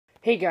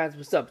Hey guys,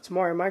 what's up? It's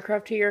Mario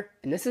Minecraft here,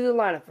 and this is the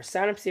lineup for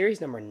sign-up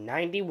series number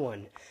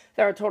 91.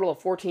 There are a total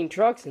of 14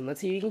 trucks, and let's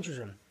see who you can choose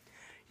from.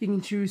 You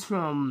can choose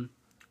from,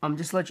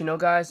 just to let you know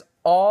guys,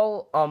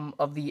 all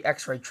of the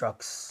X-ray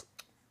trucks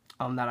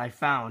that I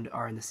found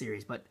are in the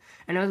series. But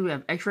anyways, we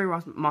have X-ray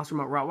Monster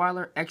Remote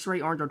Rottweiler,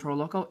 X-ray Orange Toro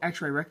Loco,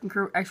 X-ray Wrecking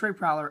Crew, X-ray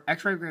Prowler,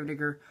 X-ray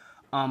Gravedigger,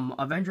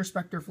 Avenger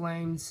Spectre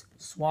Flames,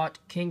 SWAT,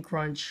 King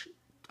Krunch,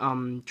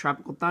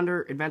 Tropical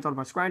Thunder, Advanced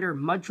Autobots Grinder,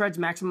 Mud Treads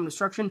Maximum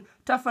Destruction,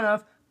 Tuff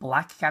Enough,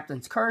 Black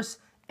Captain's Curse,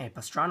 and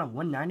Pastrana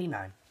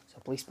 199. So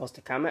please post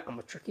a comment on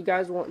what trick you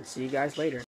guys want, and see you guys later.